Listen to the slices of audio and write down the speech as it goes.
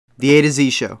The A to Z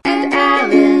Show. And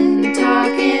Alan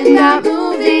talking about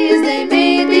movies. They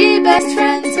may be best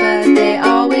friends, but they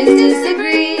always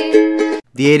disagree.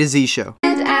 The A to Z Show.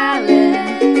 And Alan,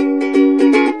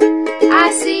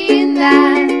 I seen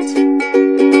that.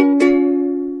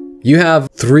 You have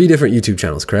 3 different YouTube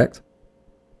channels, correct?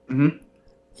 Mm-hmm.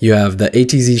 You have the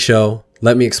AtZ Show,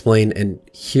 Let Me Explain, and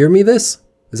Hear Me This?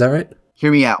 Is that right?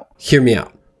 Hear Me Out. Hear Me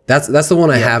Out. That's the one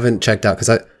I haven't checked out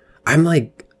because I'm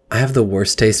like, I have the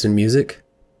worst taste in music.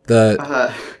 The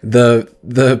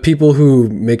people who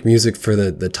make music for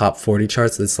the top 40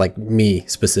 charts, it's like me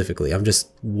specifically. I'm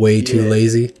just way too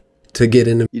lazy to get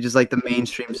into. You just like the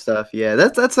mainstream stuff. Yeah,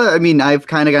 that's I mean, I've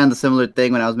kind of gotten the similar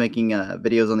thing when I was making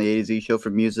videos on the AtZ Show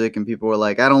for music, and people were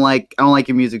like, I don't like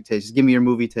your music taste. Just give me your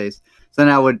movie taste. So then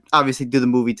I would obviously do the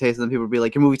movie taste, and then people would be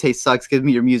like, your movie taste sucks. Give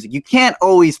me your music. You can't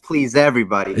always please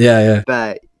everybody. Yeah.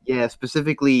 But yeah,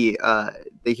 specifically,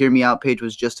 the Hear Me Out page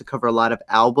was just to cover a lot of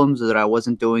albums, so that I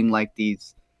wasn't doing like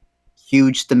these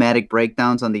huge thematic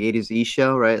breakdowns on the AtZ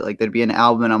Show, right? Like there'd be an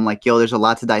album, and I'm like, yo, there's a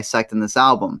lot to dissect in this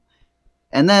album.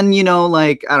 And then, you know,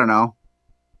 like, I don't know,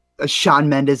 a Shawn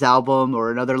Mendes album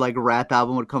or another like rap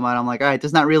album would come out. I'm like, all right,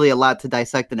 there's not really a lot to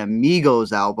dissect an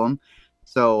Amigos album.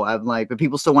 So I'm like, but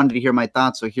people still wanted to hear my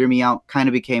thoughts. So Hear Me Out kind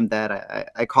of became that.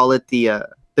 I call it the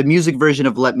music version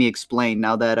of Let Me Explain.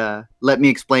 Now that Let Me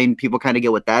Explain, people kind of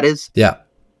get what that is. Yeah.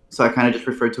 So I kind of just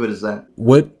refer to it as that.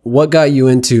 What got you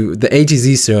into the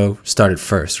AtZ Show? Started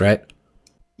first, right?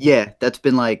 Yeah, that's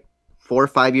been like 4 or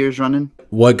 5 years running.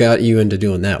 What got you into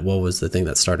doing that? What was the thing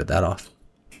that started that off?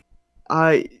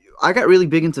 I got really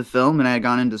big into film, and I had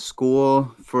gone into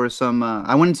school for some.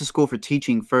 I went into school for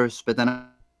teaching first, but then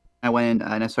I went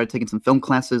and I started taking some film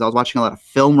classes. I was watching a lot of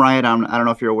Film Riot. I don't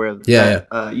know if you're aware of that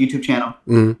YouTube channel.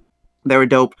 Mm-hmm. They were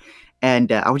dope.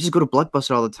 And I would just go to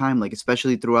Blockbuster all the time, like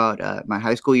especially throughout my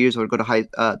high school years. I would go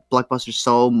to Blockbuster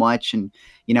so much, and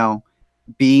you know,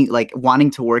 being like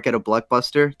wanting to work at a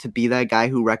Blockbuster, to be that guy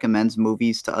who recommends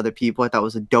movies to other people, I thought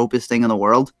was the dopest thing in the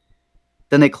world.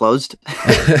 Then they closed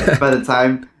by the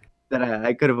time that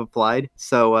I could have applied.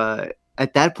 So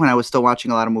at that point, I was still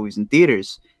watching a lot of movies in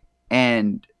theaters,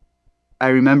 and I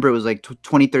remember it was like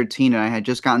 2013, and I had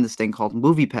just gotten this thing called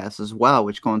Movie Pass as well,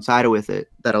 which coincided with it,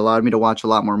 that allowed me to watch a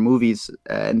lot more movies.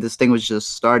 And this thing was just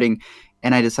starting.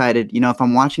 And I decided, you know, if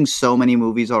I'm watching so many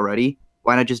movies already,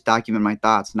 why not just document my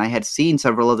thoughts? And I had seen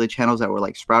several other channels that were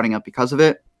like sprouting up because of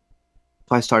it.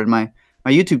 So I started my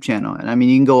YouTube channel. And I mean,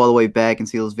 you can go all the way back and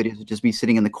see those videos of just me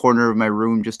sitting in the corner of my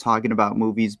room just talking about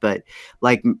movies. But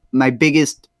like my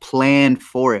biggest plan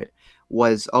for it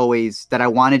was always that I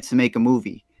wanted to make a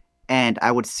movie. And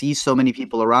I would see so many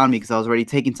people around me because I was already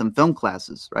taking some film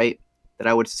classes, right? That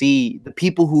I would see the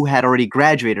people who had already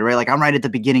graduated, right? Like I'm right at the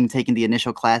beginning taking the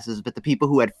initial classes, but the people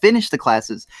who had finished the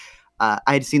classes, I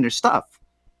had seen their stuff.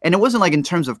 And it wasn't like in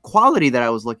terms of quality that I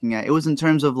was looking at. It was in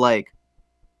terms of like,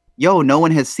 yo, no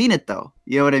one has seen it though.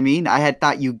 You know what I mean? I had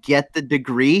thought you get the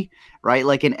degree, right?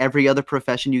 Like in every other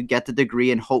profession, you get the degree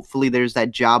and hopefully there's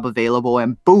that job available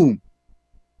and boom.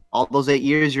 All those 8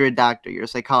 years, you're a doctor, you're a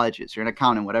psychologist, you're an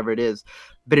accountant, whatever it is.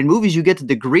 But in movies, you get the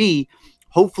degree.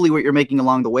 Hopefully what you're making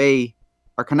along the way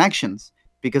are connections.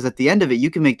 Because at the end of it, you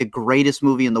can make the greatest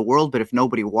movie in the world, but if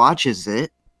nobody watches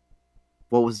it,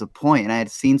 what was the point? And I had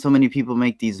seen so many people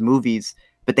make these movies,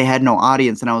 but they had no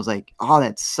audience. And I was like, oh,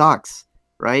 that sucks,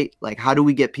 right? Like, how do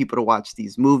we get people to watch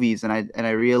these movies? And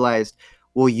I realized,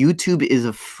 well, YouTube is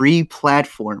a free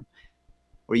platform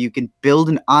where you can build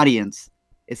an audience,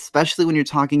 especially when you're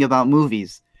talking about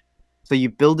movies. So you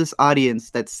build this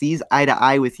audience that sees eye to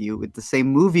eye with you with the same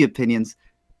movie opinions.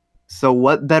 So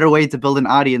what better way to build an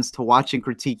audience to watch and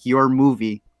critique your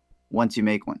movie once you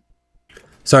make one?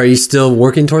 So are you still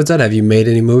working towards that? Have you made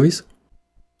any movies?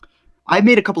 I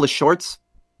made a couple of shorts,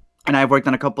 and I've worked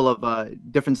on a couple of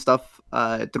different stuff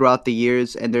throughout the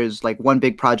years. And there's like one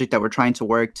big project that we're trying to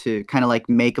work to kind of like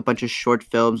make a bunch of short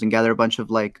films and gather a bunch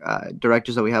of like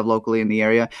directors that we have locally in the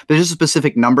area. But there's just a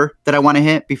specific number that I want to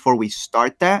hit before we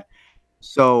start that.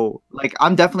 So like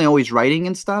I'm definitely always writing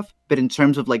and stuff, but in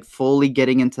terms of like fully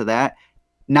getting into that,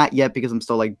 not yet, because I'm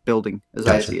still like building as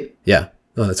I see it. Yeah.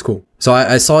 Oh, that's cool. So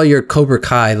I saw your Cobra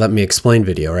Kai Let Me Explain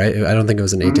video, right? I don't think it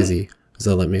was an AtZ. It was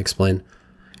a Let Me Explain.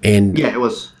 And yeah, it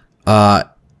was. I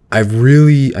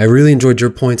really enjoyed your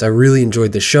points. I really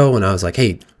enjoyed the show, and I was like,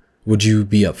 hey, would you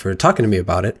be up for talking to me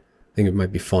about it? I think it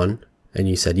might be fun. And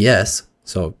you said yes.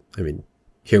 So, I mean,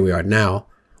 here we are now.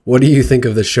 What do you think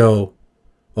of the show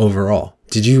overall?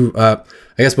 Did you, I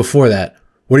guess before that,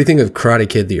 what do you think of Karate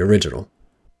Kid, the original?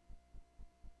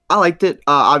 I liked it.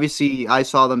 Obviously, I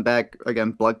saw them back,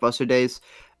 again, Blockbuster days.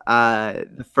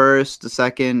 The first, the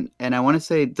second, and I want to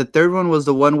say the third one was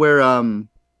the one where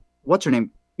what's her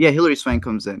name? Yeah, Hilary Swank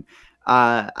comes in.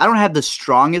 I don't have the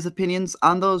strongest opinions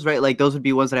on those, right? Like those would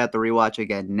be ones that I have to rewatch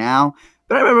again now.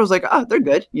 But I remember I was like, oh, they're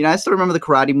good. You know, I still remember the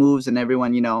karate moves and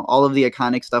everyone, you know, all of the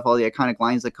iconic stuff, all the iconic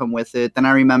lines that come with it. Then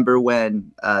I remember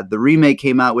when the remake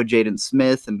came out with Jaden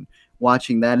Smith and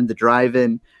watching that in the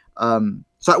drive-in.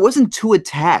 So I wasn't too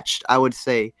attached, I would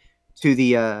say, to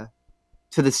the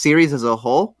series as a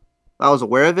whole. I was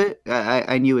aware of it.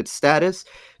 I knew its status.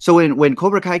 So when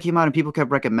Cobra Kai came out and people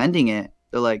kept recommending it,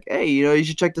 they're like, hey, you know, you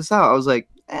should check this out. I was like,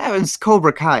 it's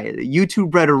Cobra Kai,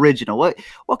 YouTube Red original.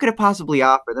 What could it possibly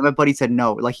offer? Then my buddy said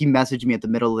no. Like he messaged me at the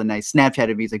middle of the night,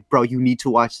 Snapchatted me. He's like, bro, you need to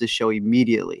watch this show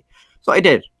immediately. So I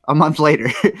did a month later.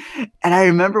 And I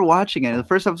remember watching it. The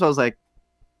first episode I was like,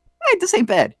 hey, this ain't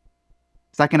bad.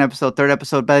 Second episode, third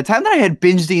episode. By the time that I had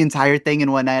binged the entire thing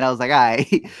in one night, I was like,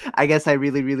 I guess I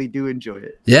really, really do enjoy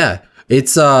it. Yeah.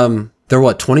 It's they're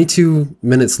what, 22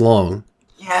 minutes long.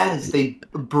 Yes, they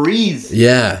breeze.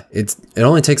 Yeah, it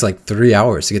only takes like 3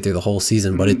 hours to get through the whole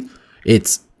season, but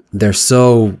they're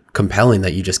so compelling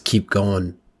that you just keep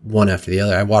going one after the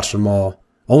other. I watched them all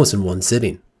almost in one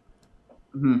sitting.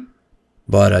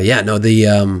 But yeah, no,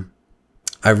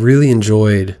 I really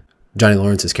enjoyed Johnny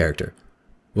Lawrence's character,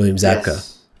 William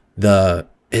Zabka. Yes.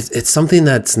 It's something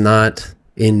that's not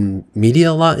in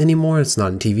media a lot anymore. It's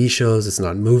not in TV shows. It's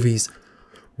not in movies,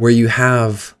 where you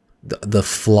have the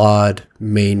flawed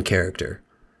main character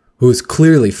who is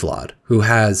clearly flawed, who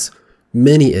has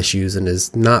many issues and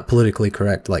is not politically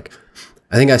correct. Like,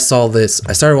 I think I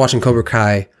started watching Cobra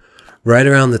Kai right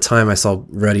around the time I saw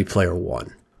Ready Player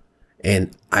One, and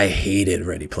I hated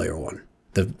Ready Player One.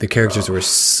 The characters were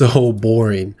so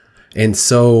boring and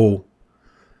so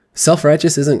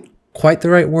self-righteous isn't quite the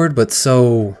right word, but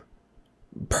so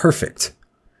perfect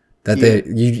that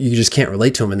you just can't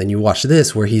relate to him. And then you watch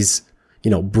this where he's, you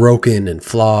know, broken and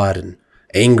flawed and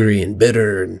angry and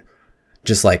bitter and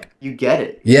just like, you get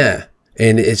it. Yeah.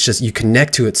 And it's just, you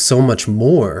connect to it so much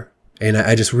more. And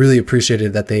I just really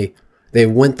appreciated that they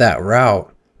went that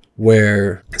route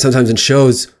where sometimes in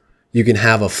shows you can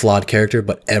have a flawed character,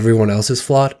 but everyone else is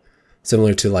flawed,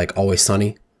 similar to like Always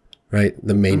Sunny, right?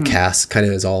 The main cast kind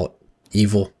of is all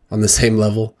evil on the same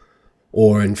level,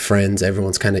 or in Friends,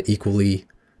 everyone's kind of equally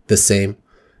the same.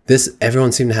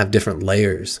 Everyone seemed to have different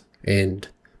layers, and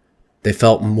they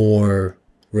felt more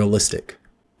realistic.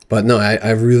 But no,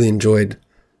 I really enjoyed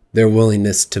their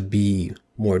willingness to be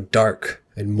more dark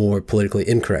and more politically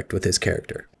incorrect with his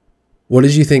character. What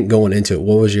did you think going into it?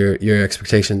 What was your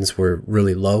expectations were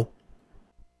really low?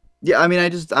 Yeah, I mean,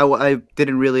 I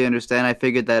didn't really understand. I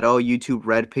figured that, YouTube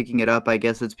Red picking it up, I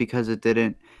guess it's because it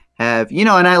didn't have, you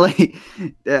know, and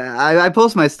I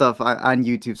post my stuff on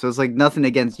YouTube, so it's like nothing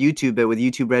against YouTube, but with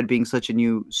YouTube Red being such a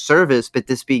new service, but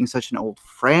this being such an old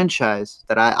franchise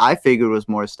that I figured was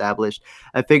more established,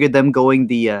 I figured them going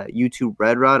the YouTube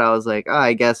Red route, I was like,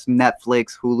 I guess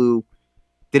Netflix, Hulu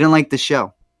didn't like the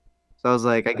show. So I was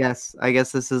like, I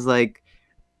guess this is like,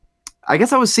 I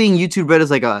guess I was seeing YouTube Red as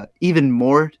like a even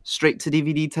more straight to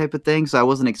DVD type of thing, so I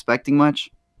wasn't expecting much.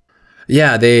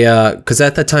 Yeah, they because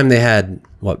at that time they had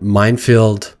what,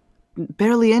 Minefield?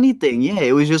 Barely anything. Yeah,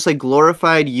 it was just like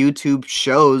glorified YouTube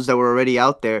shows that were already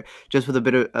out there, just with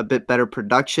a bit better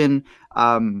production.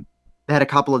 They had a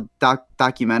couple of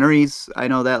documentaries. I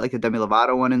know that, like the Demi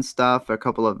Lovato one and stuff, or a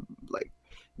couple of like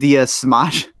the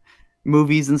Smosh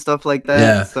movies and stuff like that.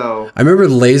 Yeah. So I remember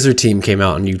Laser Team came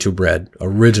out on YouTube Red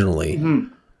originally,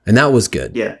 and that was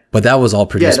good. Yeah. But that was all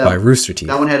produced by Rooster Teeth.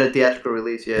 That one had a theatrical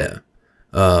release. Yeah.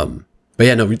 But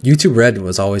yeah, no, YouTube Red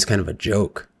was always kind of a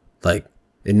joke. Like,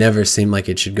 it never seemed like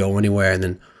it should go anywhere. And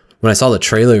then when I saw the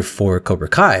trailer for Cobra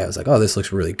Kai, I was like, oh, this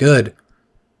looks really good.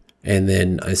 And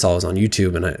then I saw it was on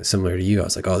YouTube, and similar to you, I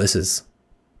was like, oh, this is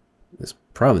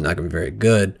probably not going to be very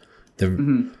good.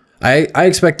 I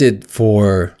expected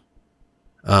for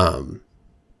Daniel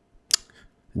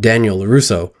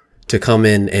LaRusso to come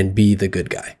in and be the good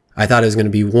guy. I thought it was going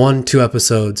to be 1-2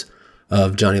 episodes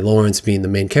of Johnny Lawrence being the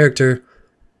main character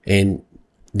and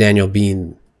Daniel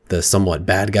being the somewhat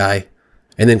bad guy,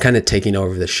 and then kind of taking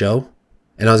over the show.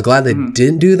 And I was glad they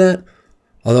didn't do that,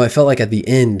 although I felt like at the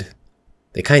end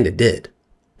they kind of did.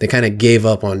 They kind of gave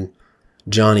up on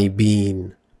Johnny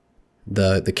being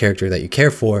the character that you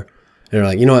care for, and they're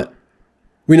like, you know what,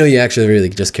 we know you actually really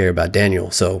just care about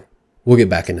Daniel, so we'll get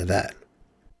back into that.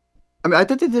 I mean, I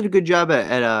thought they did a good job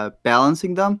at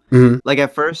balancing them. Like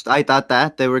at first, I thought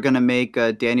that they were gonna make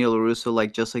Daniel LaRusso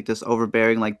like just like this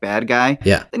overbearing like bad guy.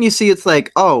 Yeah. Then you see it's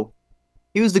like, oh,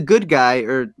 he was the good guy,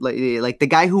 or like the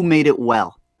guy who made it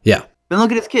well. Yeah. Then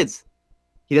look at his kids.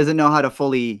 He doesn't know how to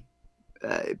fully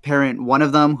parent, one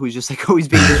of them who's just like always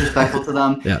being disrespectful to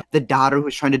them. Yeah. The daughter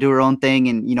who's trying to do her own thing,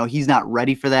 and he's not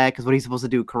ready for that because what he's supposed to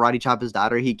do, karate chop his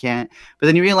daughter, he can't. But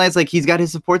then you realize like he's got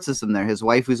his support system there. His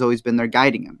wife who's always been there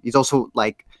guiding him. He's also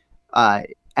like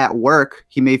at work,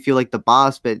 he may feel like the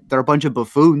boss, but they're a bunch of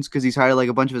buffoons because he's hired like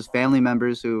a bunch of his family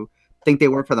members who think they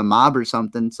work for the mob or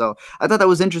something. So I thought that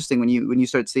was interesting when you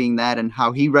start seeing that and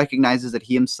how he recognizes that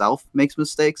he himself makes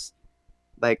mistakes.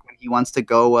 Like when he wants to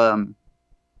go,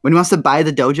 when he wants to buy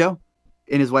the dojo,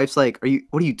 and his wife's like,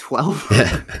 what are you, 12?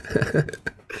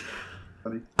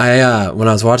 Yeah. When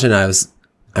I was watching,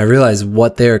 I realized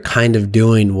what they're kind of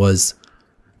doing was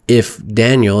if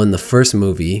Daniel in the first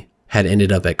movie had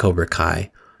ended up at Cobra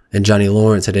Kai and Johnny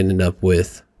Lawrence had ended up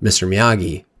with Mr.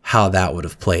 Miyagi, how that would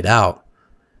have played out.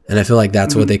 And I feel like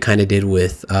that's what they kind of did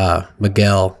with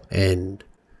Miguel and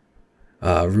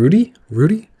Rudy?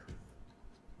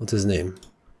 What's his name?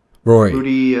 Rory.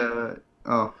 Rudy,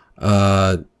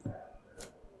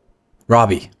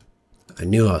 Robbie. I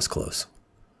knew I was close.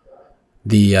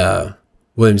 The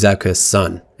William Zabka's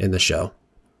son in the show.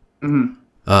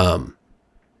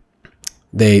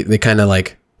 They kind of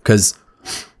like, because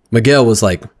Miguel was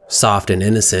like soft and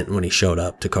innocent when he showed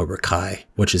up to Cobra Kai,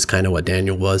 which is kind of what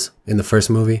Daniel was in the first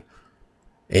movie.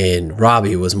 And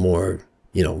Robbie was more,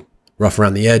 rough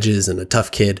around the edges and a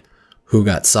tough kid who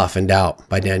got softened out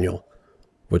by Daniel,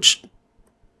 which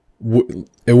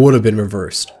it would have been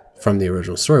reversed from the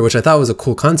original story, which I thought was a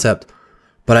cool concept.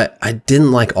 But I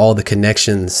didn't like all the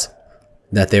connections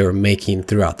that they were making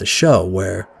throughout the show,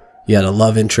 where you had a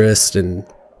love interest and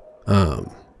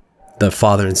the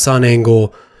father and son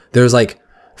angle. There's like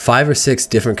 5 or 6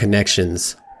 different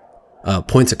connections,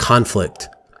 points of conflict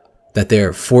that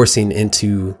they're forcing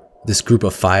into this group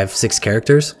of 5, 6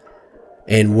 characters.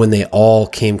 And when they all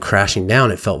came crashing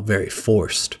down, it felt very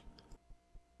forced.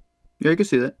 Yeah, I can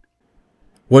see that.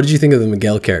 What did you think of the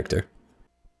Miguel character?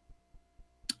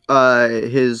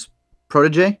 His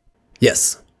protege?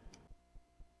 Yes.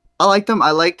 I liked him.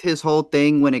 I liked his whole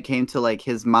thing when it came to like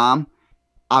his mom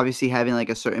obviously having like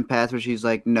a certain path where she's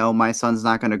like, no, my son's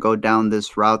not going to go down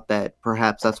this route, that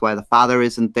perhaps that's why the father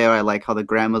isn't there. I like how the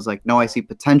grandma's like, no, I see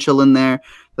potential in there.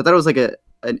 But that was like an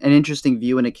interesting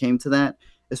view when it came to that,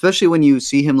 especially when you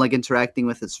see him like interacting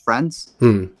with his friends.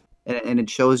 And it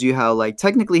shows you how like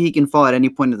technically he can fall at any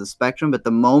point of the spectrum, but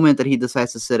the moment that he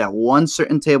decides to sit at one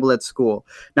certain table at school.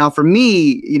 Now for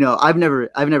me, I've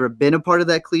never been a part of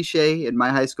that cliche. In my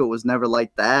high school, it was never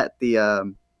like that.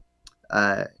 The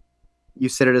you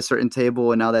sit at a certain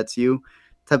table and now that's you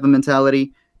type of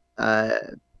mentality.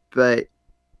 But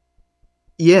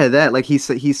yeah, that like he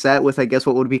sat with, I guess,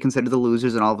 what would be considered the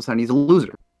losers, and all of a sudden he's a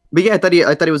loser. But yeah, I thought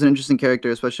he was an interesting character,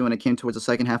 especially when it came towards the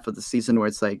second half of the season, where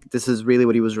it's like this is really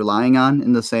what he was relying on,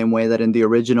 in the same way that in the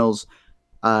originals,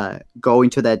 going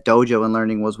to that dojo and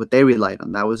learning was what they relied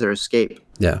on. That was their escape.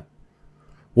 Yeah.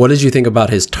 What did you think about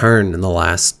his turn in the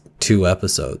last 2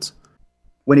 episodes?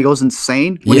 When he goes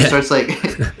insane, when he starts like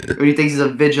when he thinks he's a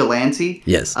vigilante.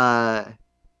 Yes.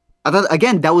 I thought,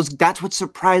 again, that's what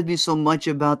surprised me so much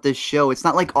about this show. It's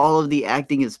not like all of the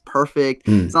acting is perfect.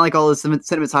 It's not like all the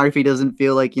cinematography doesn't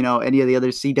feel like, any of the other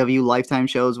CW Lifetime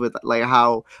shows with like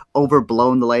how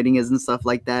overblown the lighting is and stuff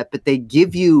like that. But they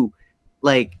give you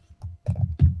like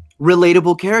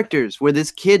relatable characters where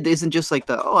this kid isn't just like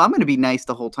I'm going to be nice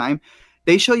the whole time.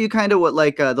 They show you kind of what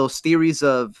like those theories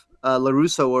of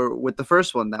LaRusso or with the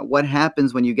first one, that what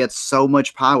happens when you get so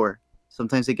much power.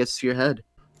 Sometimes it gets to your head.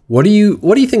 What do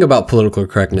you think about political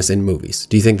correctness in movies?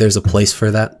 Do you think there's a place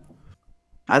for that?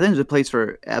 I think there's a place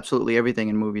for absolutely everything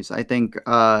in movies. I think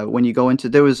when you go into,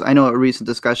 I know a recent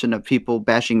discussion of people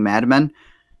bashing Mad Men,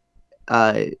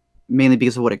 mainly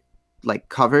because of what it like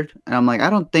covered. And I'm like, I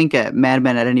don't think Mad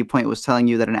Men at any point was telling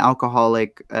you that an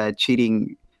alcoholic,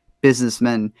 cheating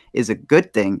businessman is a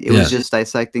good thing. It was just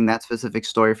dissecting that specific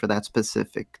story for that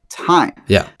specific time.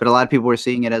 Yeah. But a lot of people were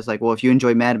seeing it as like, well, if you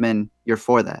enjoy Mad Men, you're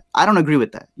for that. I don't agree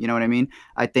with that. You know what I mean?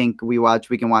 I think we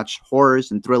can watch horrors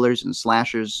and thrillers and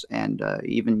slashers and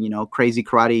even, crazy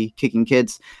karate kicking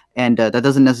kids. And that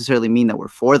doesn't necessarily mean that we're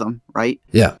for them, right?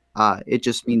 Yeah. It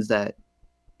just means that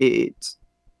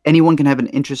anyone can have an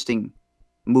interesting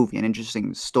movie, an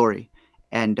interesting story.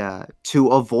 And to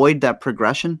avoid that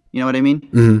progression, you know what I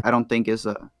mean? I don't think is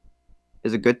a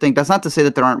good thing. That's not to say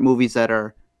that there aren't movies that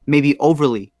are maybe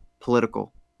overly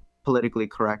politically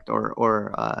correct,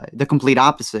 or the complete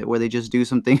opposite, where they just do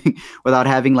something without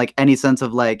having like any sense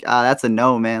of like, that's a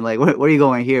no, man. Like, where are you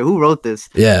going here? Who wrote this?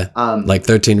 Yeah, like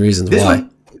 13 Reasons Why.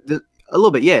 A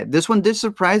little bit, yeah. This one did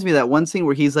surprise me. That one scene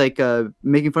where he's like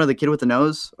making fun of the kid with the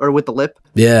nose or with the lip.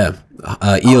 Yeah,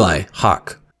 Eli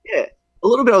Hawk. a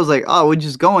little bit I was like, oh, we're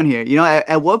just going here. You know,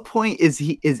 at what point is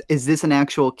this an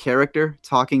actual character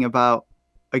talking about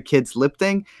a kid's lip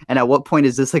thing? And at what point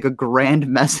is this like a grand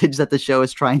message that the show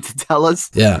is trying to tell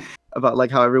us? Yeah. About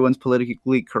like how everyone's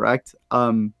politically correct.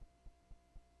 I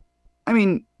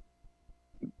mean,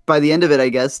 by the end of it, I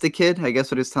guess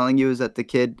what it's telling you is that the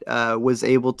kid was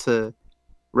able to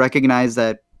recognize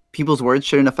that people's words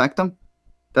shouldn't affect them.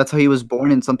 That's how he was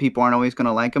born, and some people aren't always going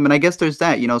to like him. And I guess there's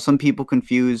that. You know, some people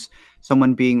confuse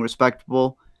someone being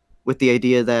respectable with the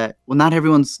idea that, well, not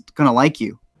everyone's going to like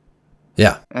you.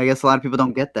 Yeah. I guess a lot of people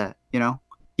don't get that, you know?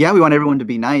 Yeah, we want everyone to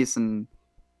be nice, and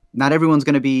not everyone's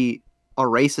going to be a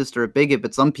racist or a bigot,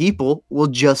 but some people will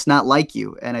just not like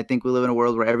you. And I think we live in a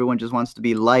world where everyone just wants to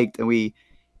be liked, and we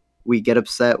get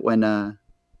upset when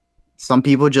some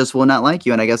people just will not like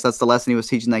you. And I guess that's the lesson he was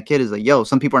teaching that kid is like, yo,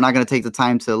 some people are not going to take the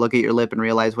time to look at your lip and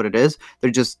realize what it is.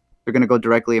 They're going to go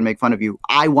directly and make fun of you.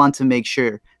 I want to make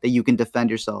sure that you can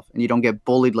defend yourself and you don't get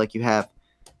bullied like you have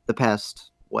the past,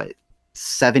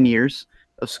 7 years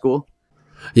of school.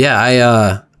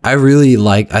 Yeah. I really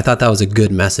I thought that was a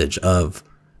good message of,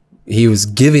 he was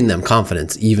giving them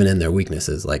confidence even in their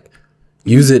weaknesses. Like,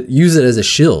 use it as a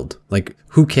shield. Like,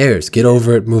 who cares? Get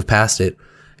over it, move past it.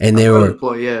 And they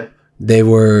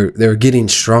were getting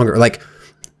stronger. Like,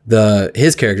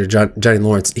 his character, Johnny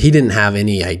Lawrence, he didn't have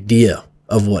any idea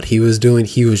of what he was doing.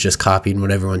 He was just copying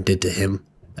what everyone did to him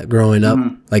growing up.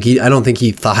 Like, I don't think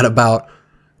he thought about,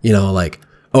 you know, like,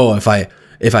 oh, if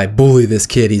I bully this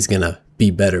kid, he's gonna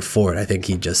be better for it. I think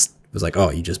he just was like,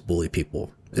 oh, you just bully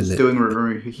people.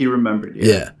 He remembered.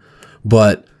 Yeah.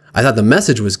 But I thought the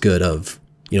message was good of,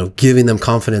 you know, giving them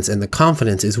confidence, and the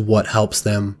confidence is what helps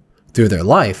them through their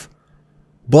life.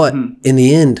 But in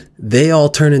the end, they all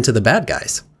turn into the bad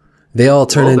guys. They all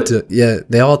turn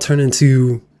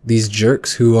into these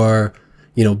jerks who are,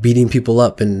 you know, beating people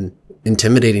up and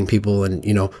intimidating people, and,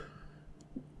 you know,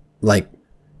 like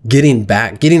getting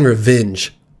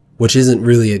revenge, which isn't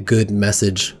really a good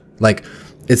message. Like,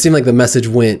 it seemed like the message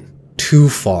went too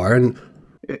far, and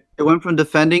it went from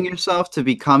defending yourself to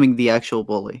becoming the actual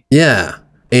bully. Yeah.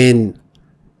 And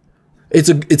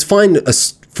it's fine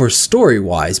for story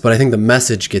wise, but I think the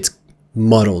message gets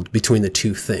muddled between the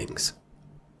two things,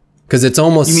 because it's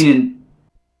almost, you mean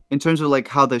in terms of like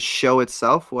how the show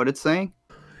itself, what it's saying?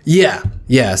 Yeah.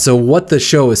 So what the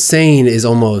show is saying is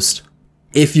almost,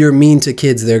 if you're mean to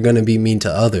kids, they're going to be mean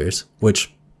to others,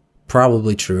 which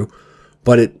probably true,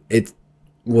 but it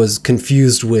was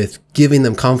confused with giving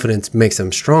them confidence makes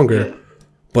them stronger,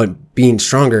 but being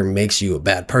stronger makes you a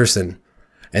bad person.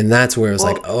 And that's where it's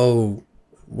like, oh,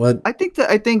 what? I think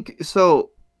so.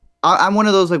 I'm one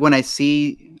of those, like, when I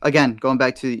see, again, going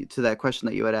back to that question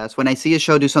that you had asked, when I see a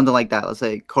show do something like that, let's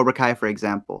say Cobra Kai, for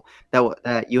example,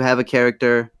 that you have a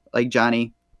character like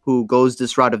Johnny who goes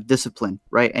this route of discipline,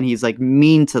 right? And he's like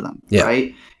mean to them,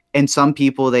 right? And some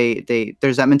people,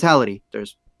 there's that mentality.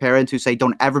 There's parents who say,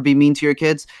 don't ever be mean to your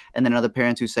kids. And then other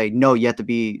parents who say, no, you have to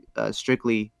be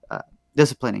strictly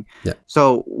disciplining. Yeah.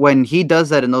 So when he does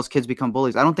that and those kids become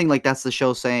bullies, I don't think like that's the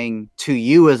show saying to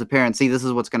you as a parent, see, this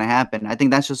is what's going to happen. I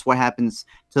think that's just what happens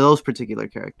to those particular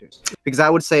characters. Because I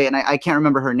would say, and I can't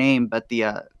remember her name, but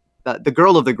the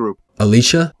girl of the group,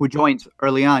 Alicia, who joins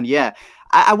early on. Yeah.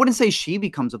 I wouldn't say she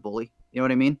becomes a bully. You know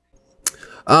what I mean?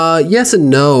 Yes and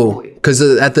no. Because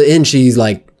at the end, she's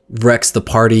like wrecks the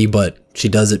party, but she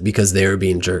does it because they were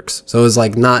being jerks. So it was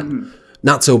like not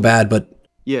so bad, but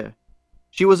yeah.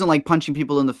 She wasn't like punching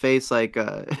people in the face like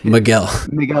Miguel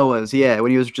was,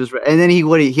 when he was just, and then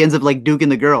he ends up like duking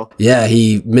the girl. Yeah,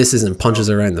 he misses and punches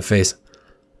her right in the face.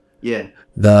 Yeah.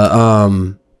 I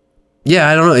don't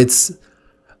know. It's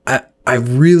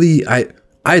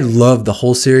I loved the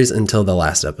whole series until the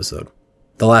last episode.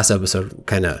 The last episode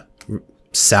kind of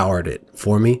soured it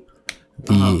for me.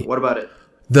 What about it?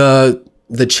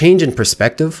 The change in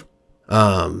perspective.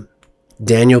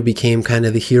 Daniel became kind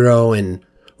of the hero, and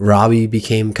Robbie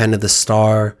became kind of the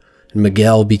star, and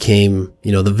Miguel became,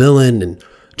 you know, the villain, and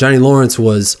Johnny Lawrence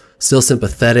was still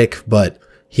sympathetic, but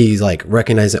he's like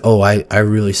recognizing, oh, I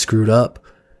really screwed up.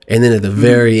 And then at the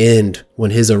very end,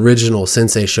 when his original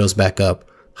sensei shows back up,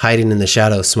 hiding in the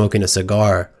shadows, smoking a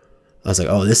cigar, I was like,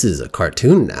 oh, this is a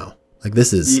cartoon now. Like,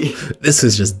 this is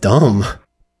just dumb.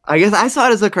 I guess I saw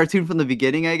it as a cartoon from the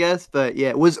beginning, I guess, but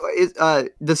yeah, is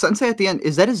the sensei at the end,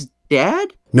 is that his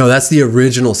dad? No, that's the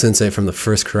original sensei from the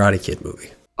first Karate Kid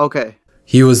movie. Okay.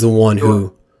 He was the one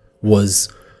who was,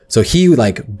 so he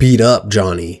like beat up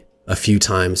Johnny a few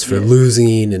times for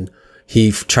losing, and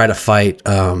he tried to fight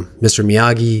Mr.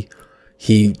 Miyagi.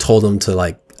 He told him to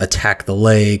like attack the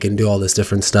leg and do all this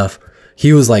different stuff.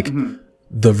 He was like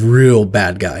the real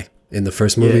bad guy in the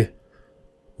first movie.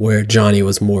 where Johnny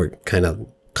was more kind of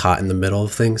caught in the middle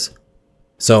of things.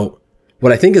 So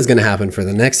what I think is going to happen for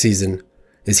the next season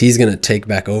is he's going to take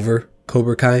back over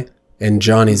Cobra Kai, and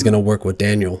Johnny's going to work with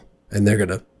Daniel, and they're going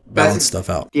to balance stuff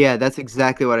out. Yeah, that's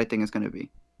exactly what I think it's going to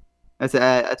be. That's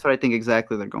what I think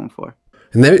exactly they're going for.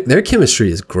 And their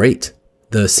chemistry is great.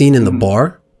 The scene in the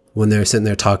bar when they're sitting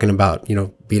there talking about, you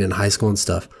know, being in high school and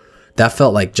stuff, that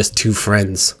felt like just two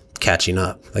friends catching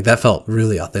up. Like that felt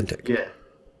really authentic. Yeah.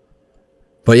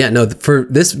 But yeah, no, for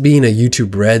this being a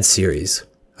YouTube Red series,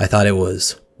 I thought it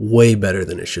was way better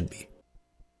than it should be.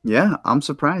 Yeah, I'm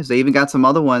surprised. They even got some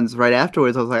other ones right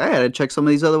afterwards. I was like, I gotta check some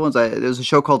of these other ones. There was a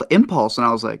show called Impulse, and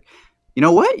I was like, you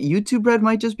know what? YouTube Red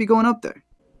might just be going up there.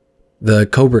 The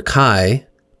Cobra Kai,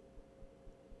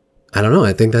 I don't know.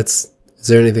 I think is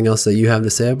there anything else that you have to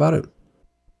say about it?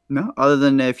 No, other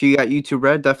than if you got YouTube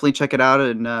Red, definitely check it out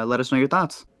and let us know your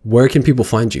thoughts. Where can people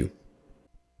find you?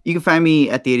 You can find me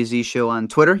at the AtZ Show on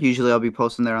Twitter. Usually I'll be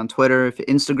posting there on Twitter. If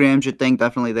Instagram's your thing,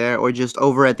 definitely there. Or just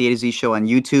over at the AtZ Show on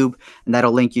YouTube. And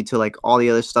that'll link you to like all the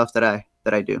other stuff that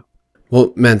I do.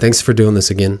 Well, man, thanks for doing this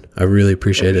again. I really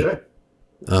appreciate it.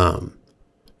 Sure.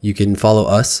 You can follow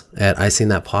us at I Seen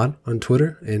That Pod on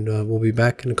Twitter, and we'll be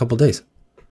back in a couple days.